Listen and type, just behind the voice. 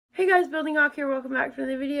Hey guys, Building Hawk here, welcome back to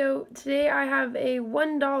another video. Today I have a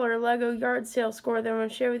 $1 Lego yard sale score that I'm going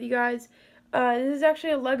to share with you guys. This is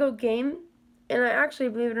actually a Lego game, and I actually,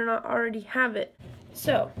 believe it or not, already have it.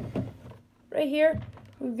 So, right here,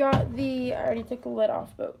 we've got the, I already took the lid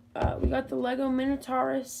off, but we got the Lego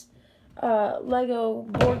Minotaurus Lego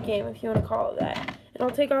board game, if you want to call it that. And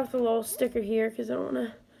I'll take off the little sticker here, because I don't want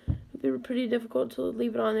to, it'd be pretty difficult to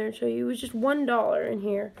leave it on there and show you. It was just $1 in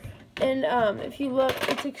here. And if you look,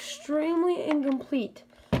 it's extremely incomplete,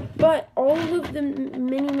 but all of the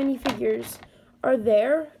mini figures are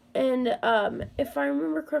there, and if I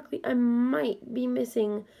remember correctly, I might be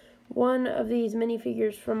missing one of these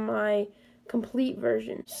minifigures from my complete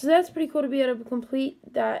version. So that's pretty cool to be able to complete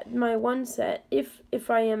my one set, if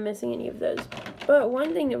I am missing any of those. But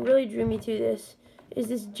one thing that really drew me to this is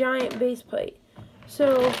this giant base plate.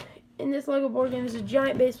 So in this Lego board game, there's a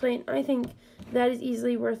giant base plate, and I think that is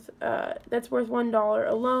easily worth, that's worth $1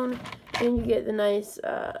 alone, and you get the nice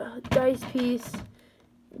dice piece,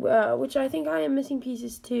 which I think I am missing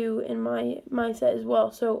pieces too in my set as well.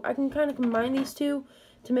 So I can kind of combine these two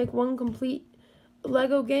to make one complete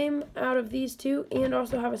Lego game out of these two, and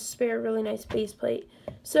also have a spare really nice base plate.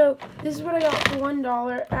 So this is what I got for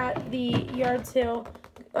 $1 at the yard sale.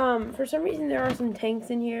 For some reason there are some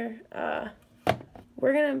tanks in here.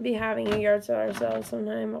 We're going to be having a yard sale ourselves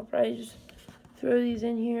sometime. I'll probably just throw these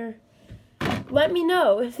in here. Let me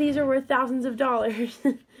know if these are worth thousands of dollars,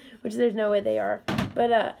 which there's no way they are.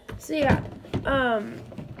 But, so yeah,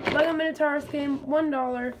 Lego Minotaurus game,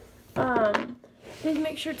 $1. Please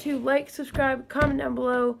make sure to like, subscribe, comment down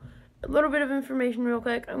below. A little bit of information real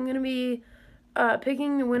quick. I'm going to be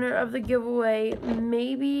picking the winner of the giveaway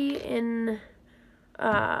maybe in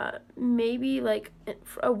maybe like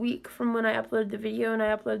a week from when I uploaded the video, and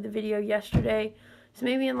I uploaded the video yesterday. So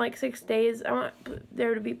maybe in like 6 days. I want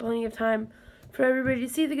there to be plenty of time for everybody to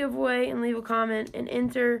see the giveaway and leave a comment and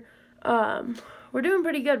enter. We're doing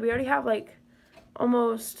pretty good. We already have like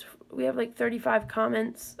we have like 35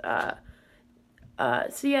 comments. So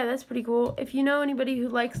yeah, that's pretty cool. If you know anybody who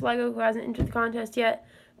likes Lego who hasn't entered the contest yet,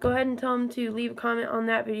 go ahead and tell them to leave a comment on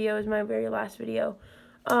that video as my very last video.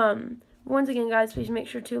 Once again, guys, please make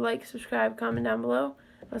sure to like, subscribe, comment down below.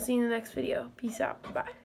 I'll see you in the next video. Peace out. Bye.